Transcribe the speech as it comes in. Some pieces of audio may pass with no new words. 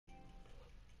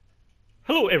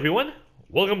Hello everyone,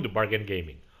 welcome to Bargain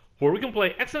Gaming, where we can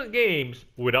play excellent games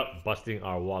without busting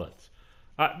our wallets.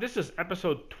 This is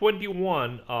episode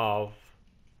 21 of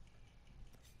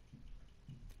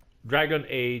Dragon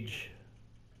Age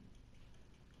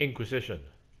Inquisition.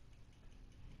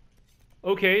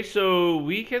 Okay, so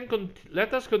we can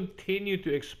let us continue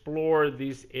to explore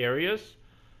these areas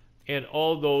and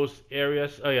all those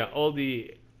areas. Oh yeah, all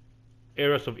the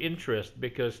areas of interest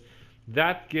because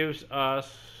that gives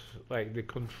us like the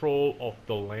control of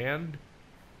the land.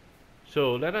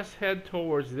 So let us head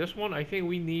towards this one. I think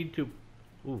we need to.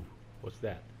 Ooh, what's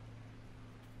that?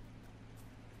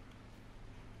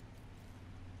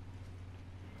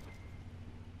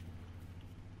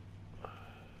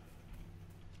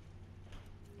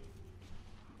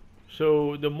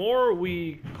 So the more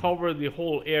we cover the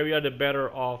whole area, the better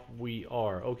off we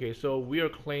are. Okay, so we are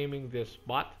claiming this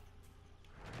spot.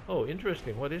 Oh,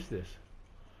 interesting. What is this?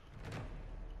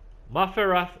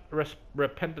 Maferath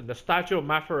repentant. The statue of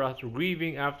Maferath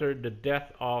grieving after the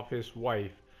death of his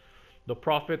wife, the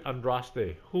prophet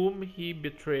Andraste, whom he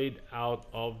betrayed out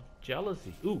of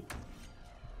jealousy. Ooh,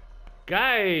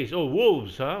 guys! Oh,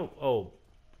 wolves, huh? Oh,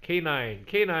 canine,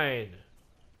 canine.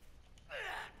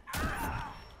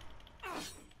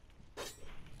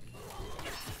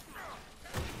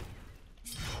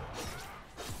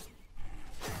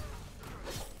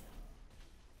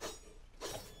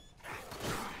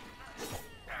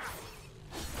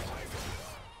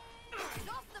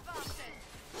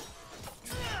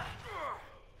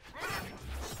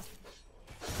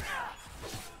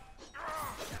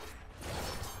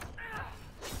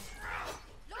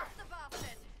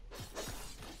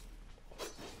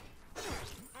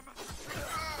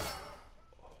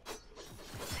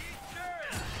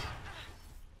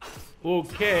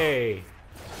 Okay.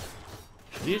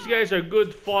 These guys are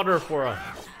good fodder for us.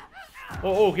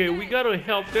 Oh, okay, we gotta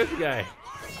help this guy.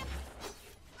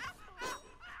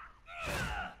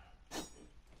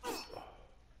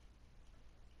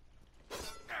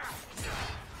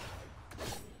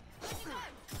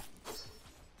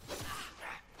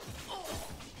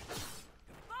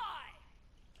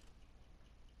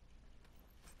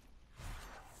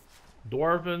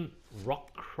 Dwarven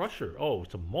Rock Crusher. Oh,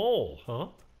 it's a mole, huh?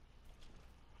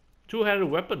 Two-handed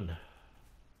weapon.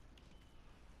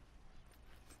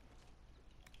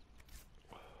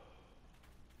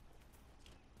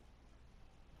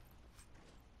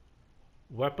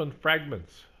 Weapon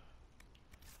fragments.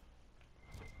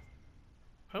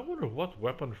 I wonder what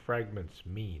weapon fragments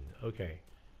mean. Okay.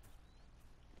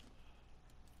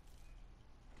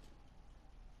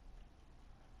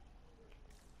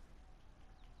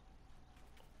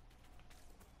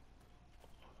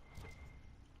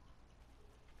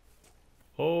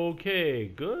 Okay,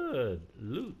 good.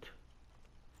 Loot.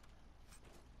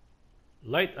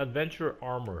 Light adventure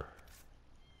armor.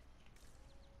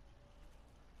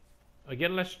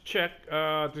 Again, let's check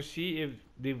to see if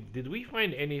did we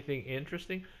find anything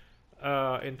interesting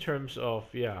in terms of,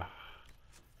 yeah,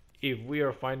 if we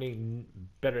are finding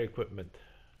better equipment.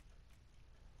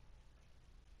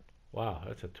 Wow,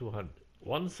 that's a 200.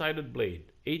 One-sided blade,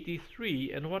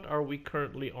 83, and what are we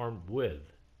currently armed with?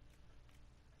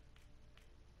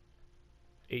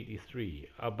 83.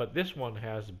 But this one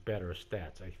has better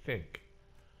stats, I think.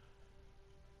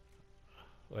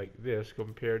 Like this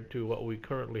compared to what we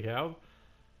currently have.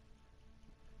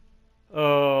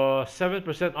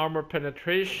 7% armor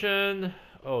penetration.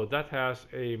 Oh, that has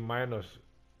a minus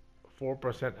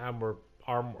 4% armor.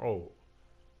 Oh,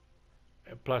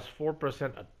 plus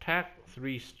 4% attack,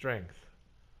 3 strength.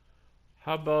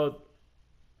 How about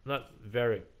not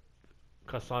Varric,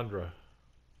 Cassandra?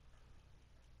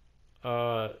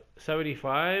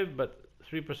 75, but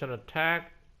 3%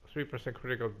 attack, 3%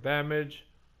 critical damage.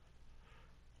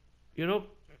 You know,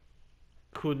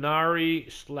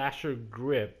 Kunari Slasher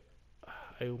Grip.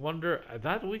 I wonder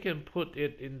that we can put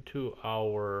it into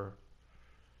our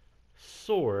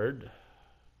sword.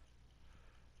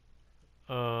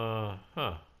 Huh.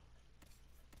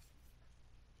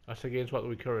 That's against what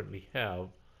we currently have.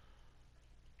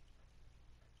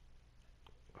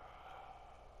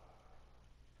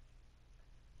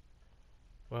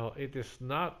 Well, it is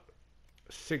not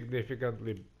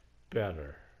significantly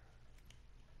better.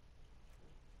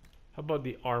 How about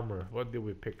the armor? What did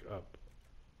we pick up?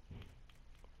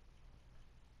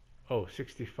 Oh,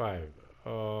 65.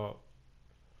 How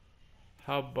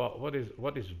about what is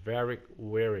Varric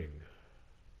wearing?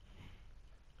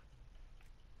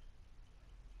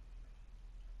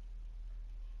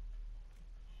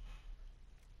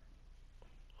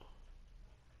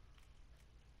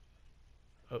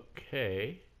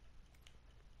 Okay.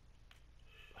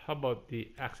 How about the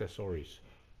accessories?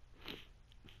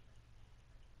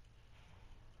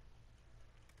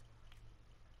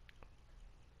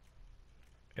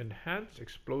 Enhanced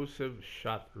explosive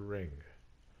shot ring.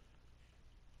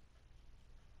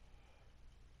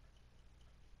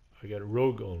 I get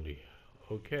rogue only.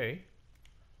 Okay.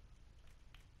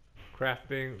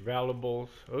 Crafting, valuables.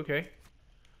 Okay.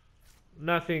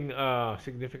 Nothing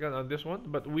significant on this one,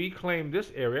 but we claim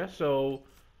this area, so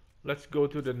let's go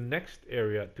to the next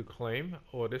area to claim.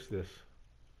 What is this?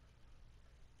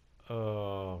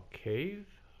 Cave?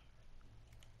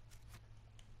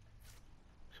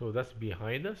 So that's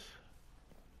behind us.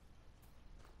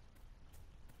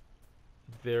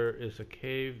 There is a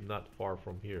cave not far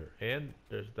from here, and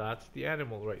that's the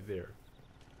animal right there.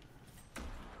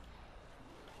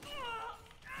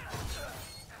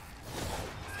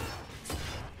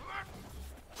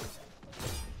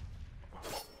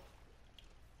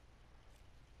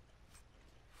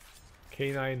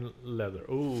 Canine leather.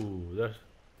 Ooh, that's.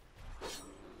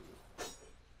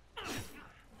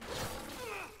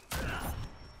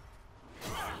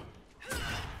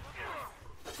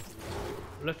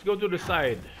 Let's go to the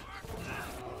side.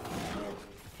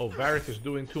 Oh, Varric is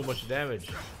doing too much damage.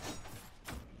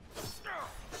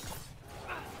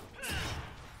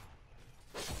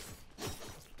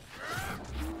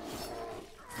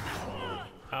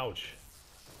 Ouch.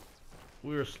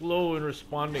 We are slow in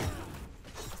responding.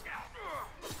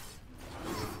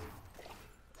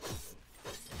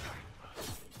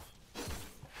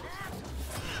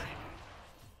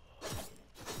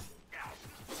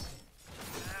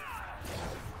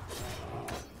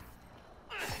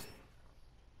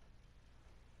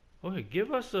 Okay,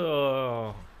 give us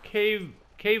a cave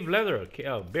leather,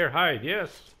 bear hide,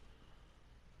 yes.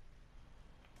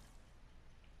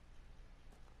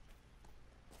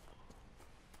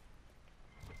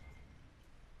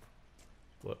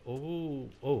 What?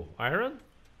 Oh, iron?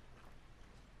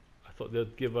 I thought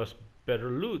they'd give us better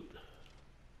loot.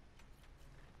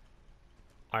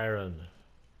 Iron.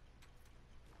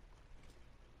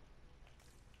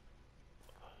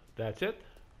 That's it?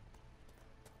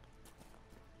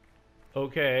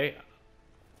 Okay.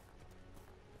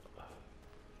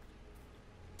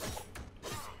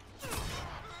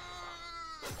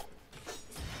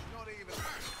 Not even.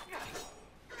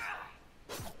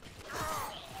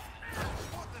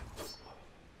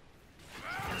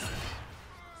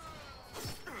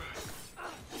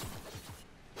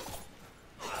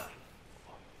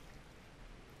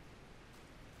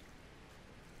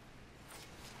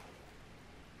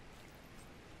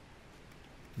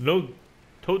 No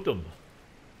totem.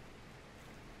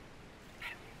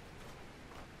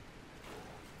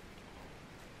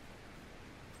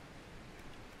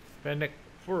 Fennec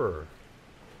fur.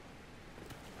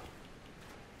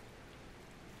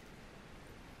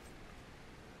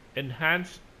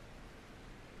 Enhanced.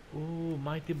 Ooh,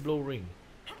 mighty blow ring.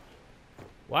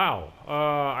 Wow.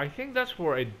 I think that's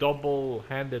for a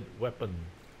double-handed weapon.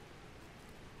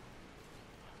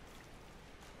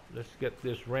 Let's get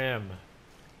this ram.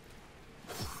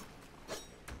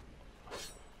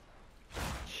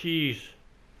 Jeez.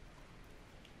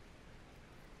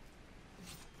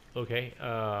 Okay,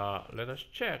 let us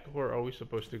check. Where are we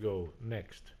supposed to go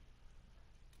next?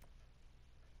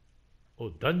 Oh,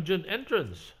 dungeon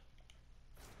entrance.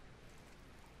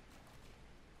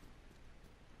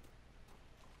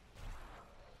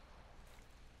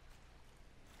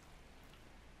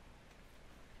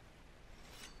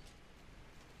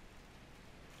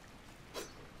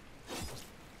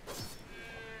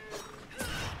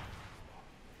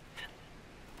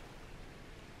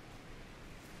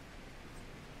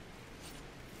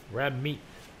 Ram meat.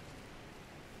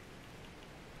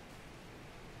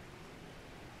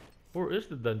 Where is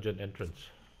the dungeon entrance?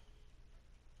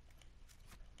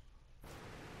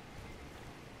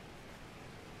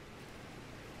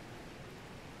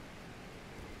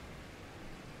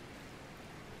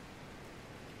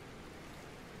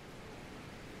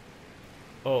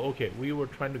 Oh, okay. We were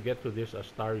trying to get to this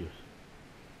Astarius.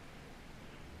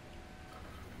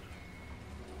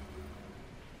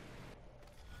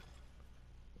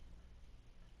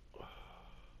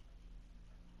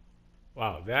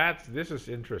 Wow, this is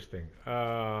interesting.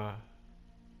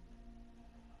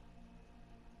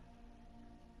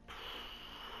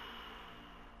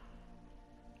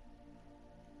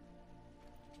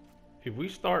 If we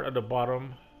start at the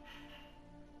bottom,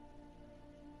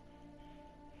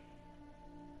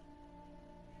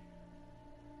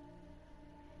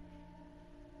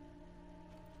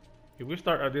 if we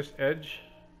start at this edge,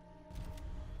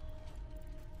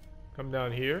 come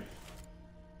down here.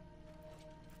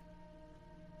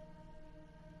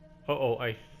 Uh-oh,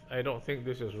 I I don't think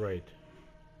this is right.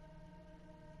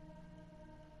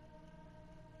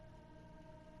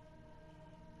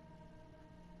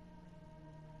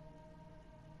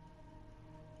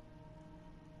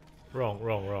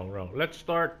 Wrong. Let's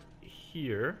start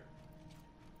here.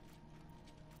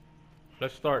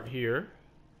 Let's start here.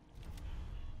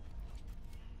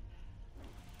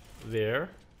 There.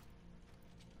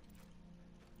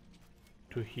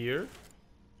 To here.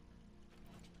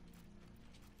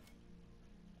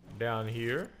 Down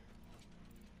here.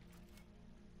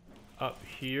 Up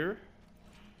here.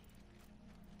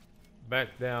 Back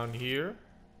down here.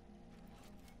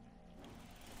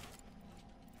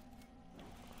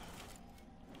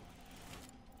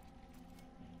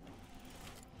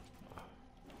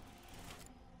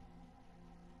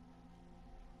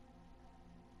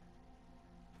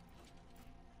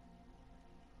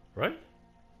 Right?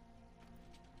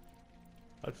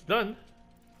 That's done.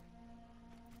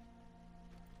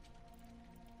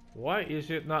 Why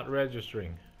is it not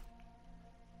registering?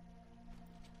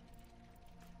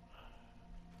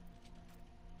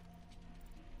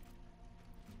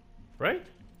 Right?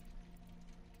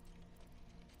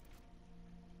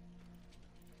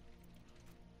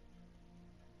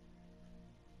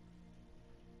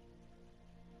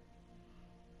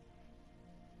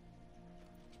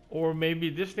 Or maybe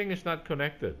this thing is not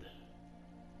connected.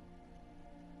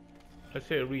 Let's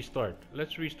say restart.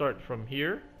 Let's restart from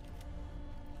here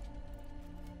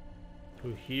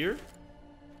to here,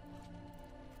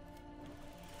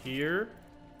 here,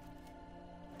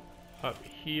 up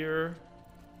here,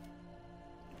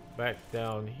 back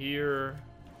down here,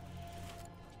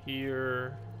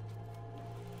 here,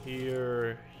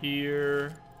 here,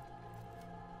 here,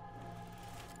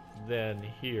 then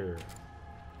here.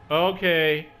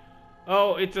 Okay.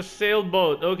 Oh, it's a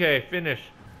sailboat. Okay, finish.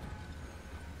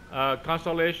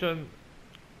 Constellation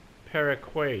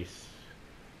Paraquaeus.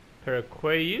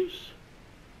 Paraquaeus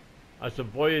as a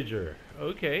voyager.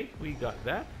 Okay, we got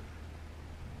that.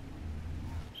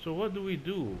 So what do we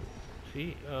do?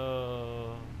 See,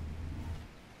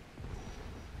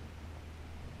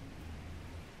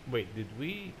 wait, did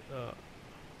we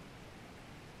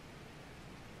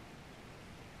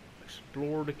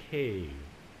explore the cave?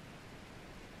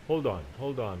 Hold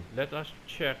on. Let us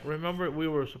check. Remember, we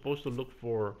were supposed to look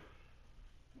for.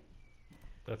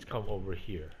 Let's come over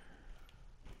here.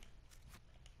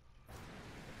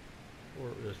 Or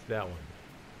is that one?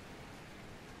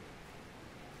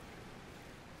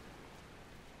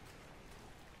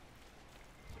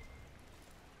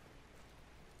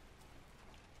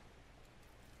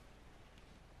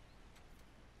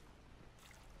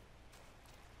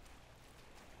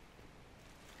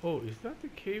 Oh, is that the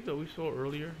cave that we saw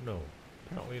earlier? No,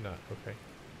 apparently not. Okay.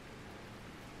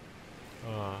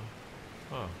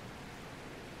 Huh.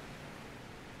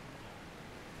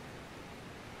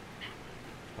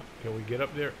 Can we get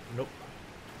up there? Nope.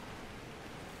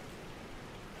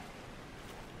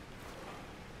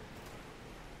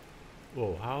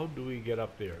 Whoa, how do we get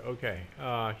up there? Okay,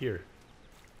 here.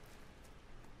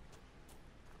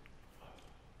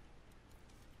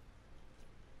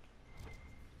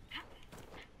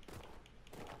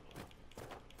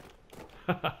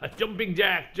 Jumping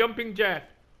jack! Jumping jack!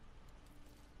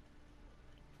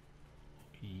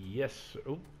 Yes.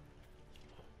 Oh.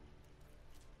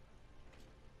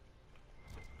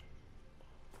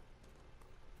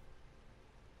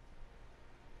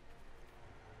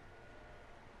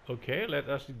 Okay, let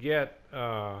us get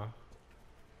to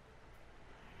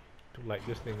light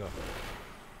this thing up.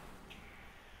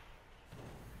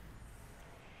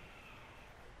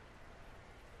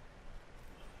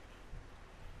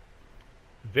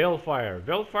 Veilfire.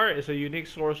 Veilfire is a unique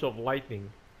source of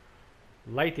lighting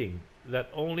that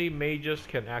only mages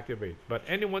can activate, but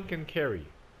anyone can carry.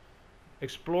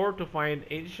 Explore to find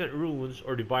ancient runes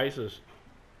or devices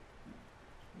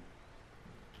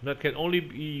that can only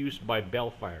be used by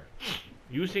Veilfire.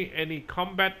 Using any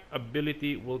combat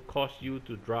ability will cause you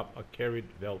to drop a carried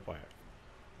Veilfire.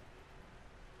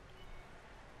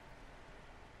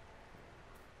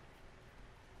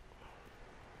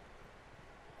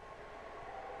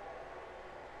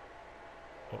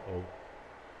 Uh-oh.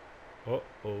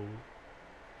 Uh-oh.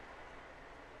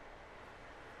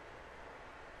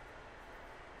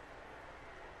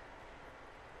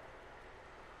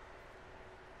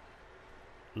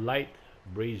 Light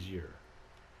brazier.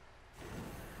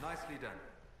 Nicely done.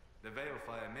 The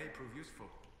Veilfire may prove useful.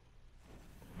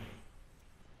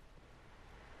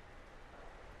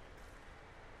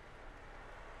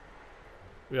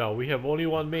 Yeah, we have only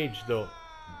one mage though.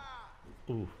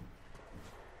 Ooh.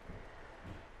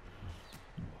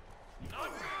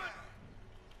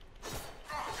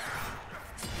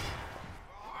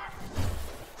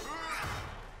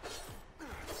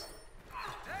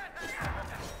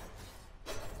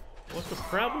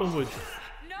 problem with...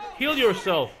 Heal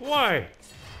yourself. Why?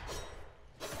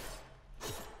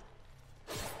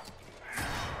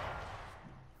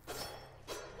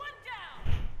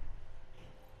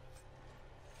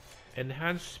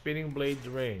 Enhanced spinning blades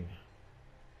ring.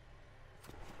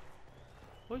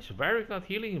 Why is Varric not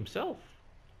healing himself?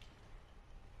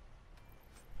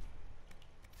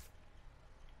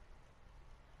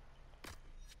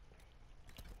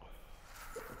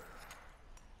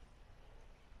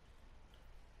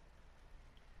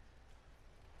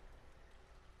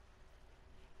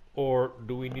 Or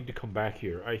do we need to come back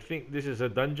here? I think this is a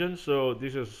dungeon, so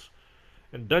this is...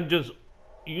 And dungeons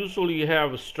usually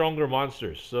have stronger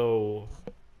monsters, so...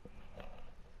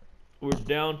 We're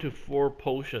down to 4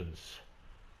 potions.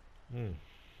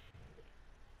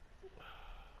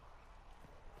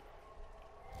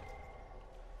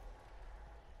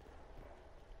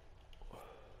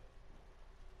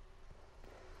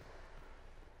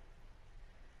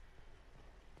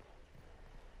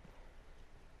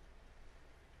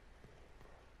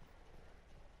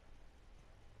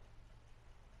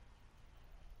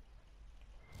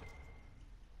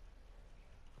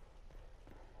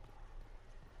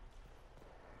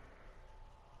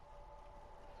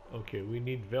 Okay, we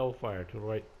need Velfire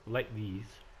to light these.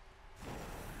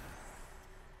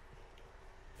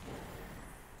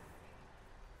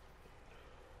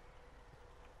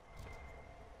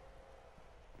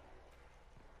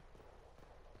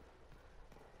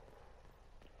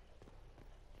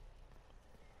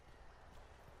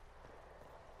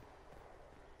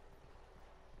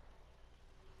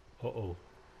 Uh-oh.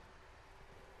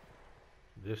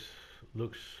 This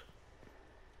looks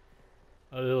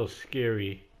a little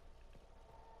scary.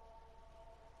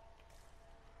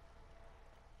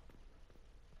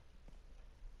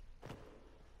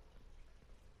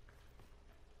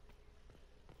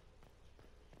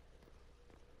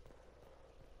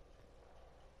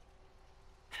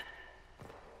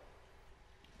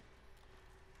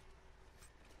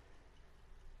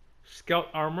 Scout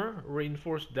armor,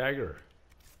 reinforced dagger.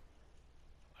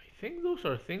 I think those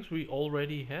are things we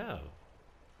already have.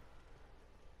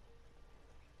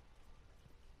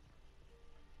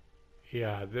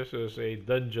 Yeah, this is a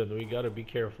dungeon. We gotta be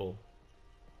careful.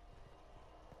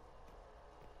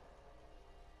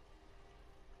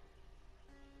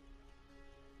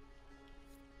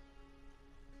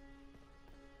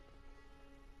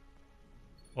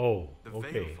 Oh,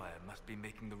 okay. The Veilfire must be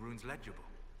making the runes legible.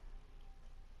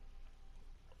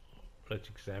 Let's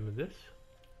examine this.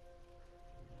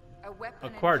 A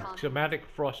Acquired schematic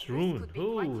frost rune.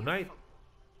 Ooh,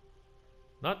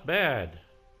 not bad.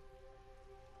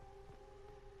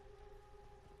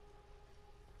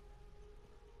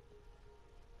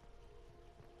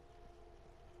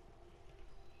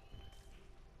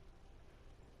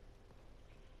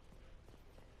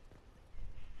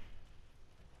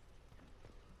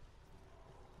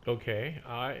 Okay,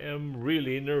 I am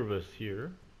really nervous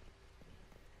here.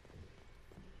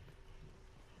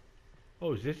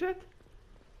 Oh, is this it?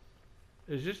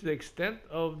 Is this the extent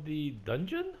of the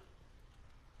dungeon?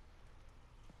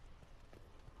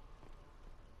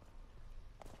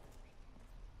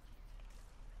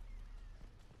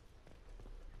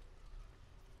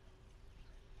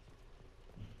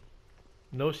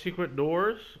 No secret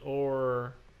doors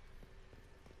or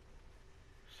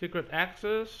secret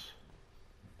access?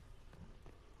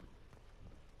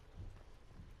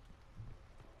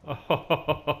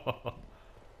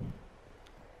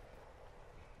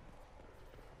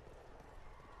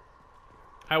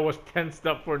 I was tensed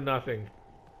up for nothing.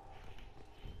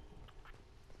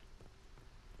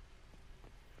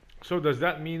 So does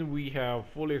that mean we have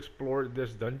fully explored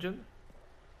this dungeon?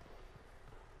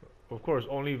 Of course,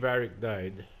 only Varric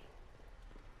died.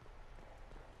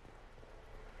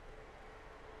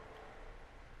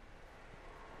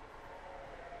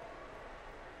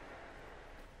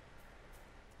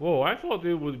 Whoa, I thought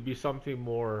it would be something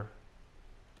more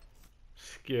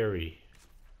scary.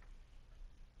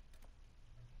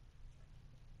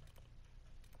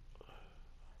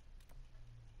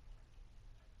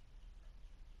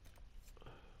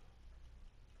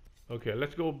 Okay,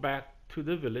 let's go back to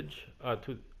the village,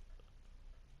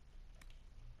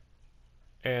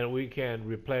 and we can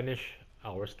replenish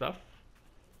our stuff.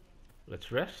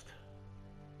 Let's rest.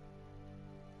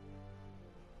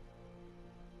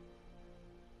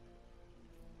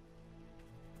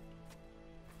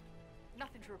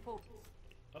 Nothing to report.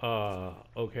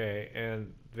 Okay,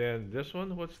 and then this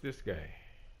one, what's this guy?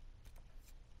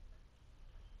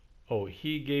 Oh,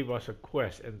 he gave us a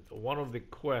quest, and one of the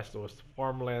quests was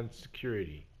farmland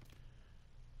security.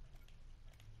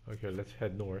 Okay, let's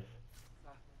head north.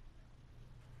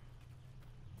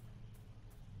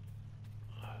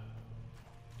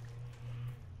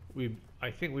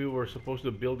 I think we were supposed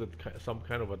to build some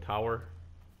kind of a tower.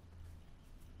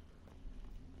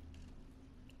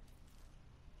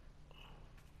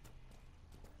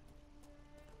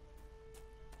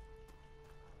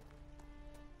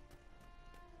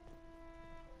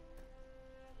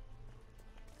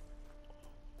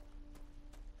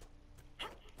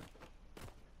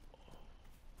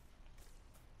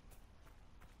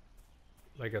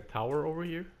 Like a tower over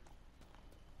here?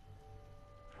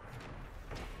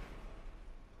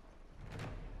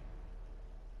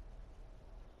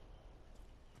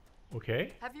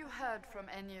 Okay. Have you heard from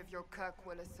any of your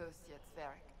Kirkwall associates,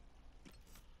 Varric?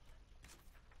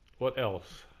 What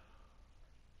else?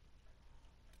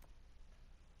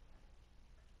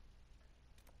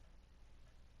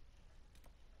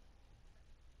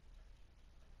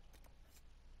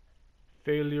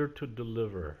 Failure to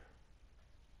deliver.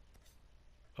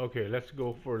 Okay, let's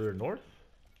go further north.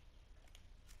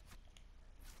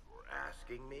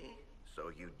 Asking me? So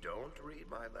you don't read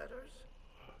my letters?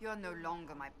 You're no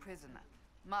longer my prisoner,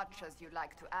 much as you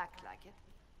like to act like it.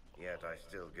 Yet I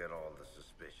still get all the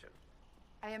suspicion.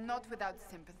 I am not without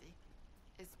sympathy,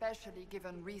 especially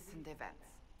given recent events.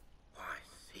 Why,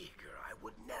 Seeker, I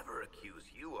would never accuse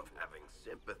you of having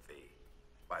sympathy.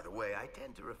 By the way, I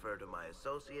tend to refer to my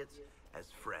associates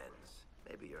as friends.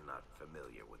 Maybe you're not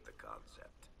familiar with the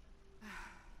concept.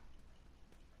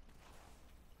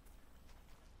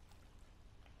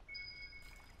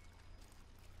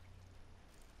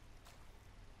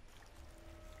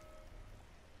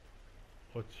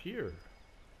 What's here?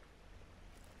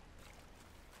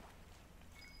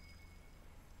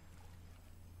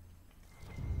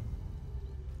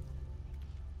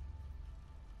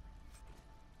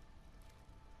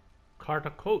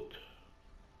 Carta coat.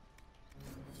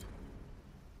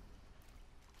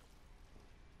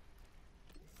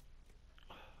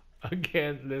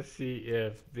 Again, let's see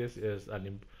if this is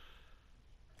an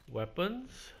weapons.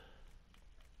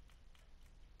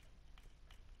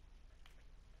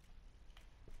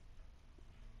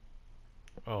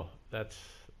 Oh, that's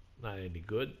not any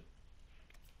good.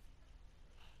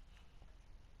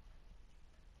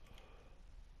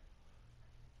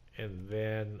 And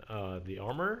then the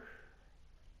armor.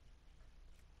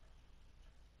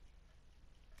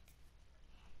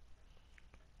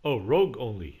 Oh, rogue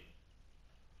only.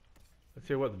 Let's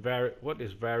see what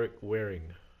is Varric wearing.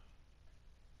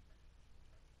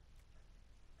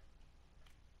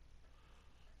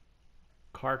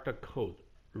 Carta coat,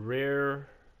 rare,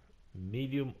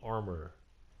 medium armor.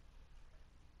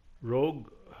 Rogue.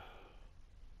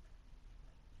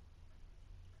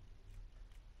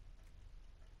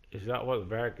 Is that what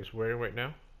Varric is wearing right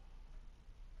now?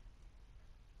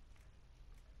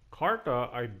 Carta,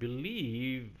 I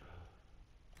believe.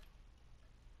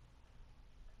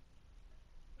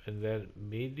 And then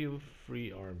medium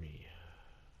free army.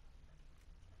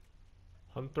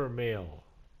 Hunter male.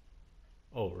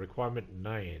 Oh, requirement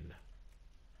 9.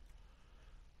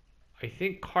 I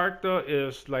think Carta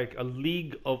is like a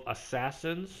league of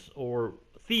assassins or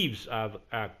thieves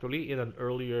actually in an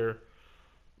earlier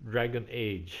Dragon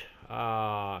Age.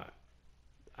 I'm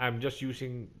just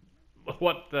using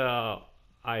what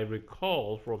I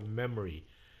recall from memory.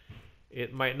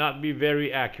 It might not be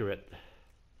very accurate.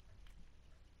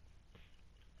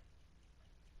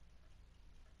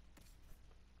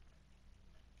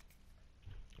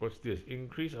 What's this?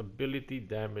 Increase ability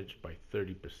damage by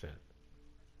 30%.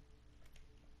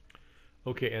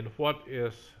 Okay, and what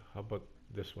is, how about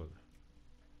this one?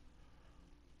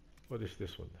 What is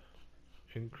this one?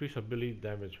 Increase ability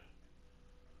damage.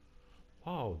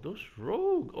 Wow, those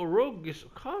rogue. Oh, rogue is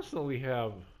constantly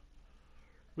have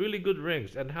really good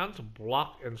rings. Enhance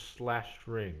block and slash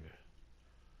ring.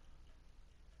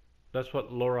 That's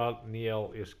what Laura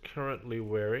Niel is currently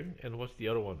wearing. And what's the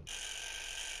other one?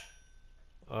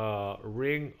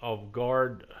 Ring of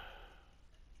guard.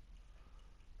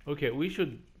 Okay, we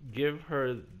should give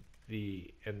her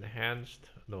the enhanced,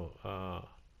 no,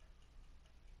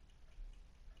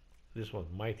 this one,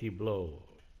 mighty blow,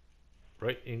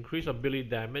 right? Increase ability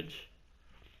damage.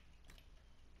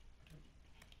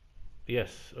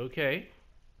 Yes, okay.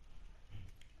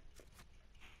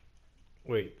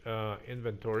 Wait,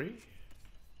 inventory.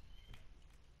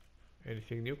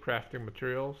 Anything new? Crafting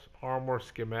materials, armor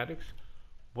schematics,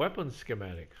 weapon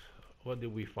schematics. What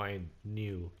did we find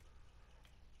new?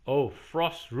 Oh,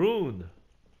 frost rune.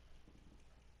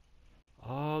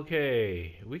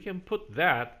 Okay, we can put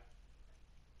that.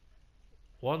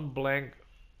 One blank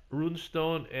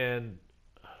runestone and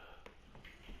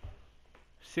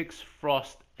 6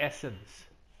 frost essence.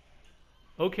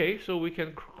 Okay, so we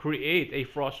can create a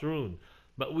frost rune,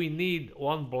 but we need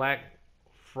one black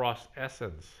frost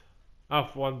essence. Ah,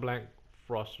 1 blank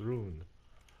frost rune.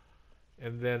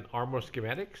 And then armor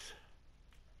schematics.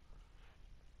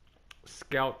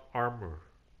 Scout armor.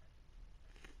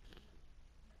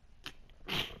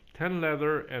 10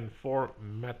 leather and 4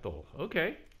 metal.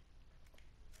 Okay.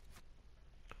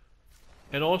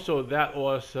 And also that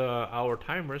was our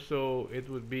timer, so it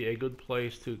would be a good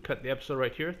place to cut the episode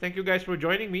right here. Thank you guys for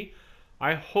joining me.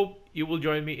 I hope you will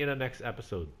join me in the next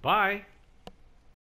episode. Bye!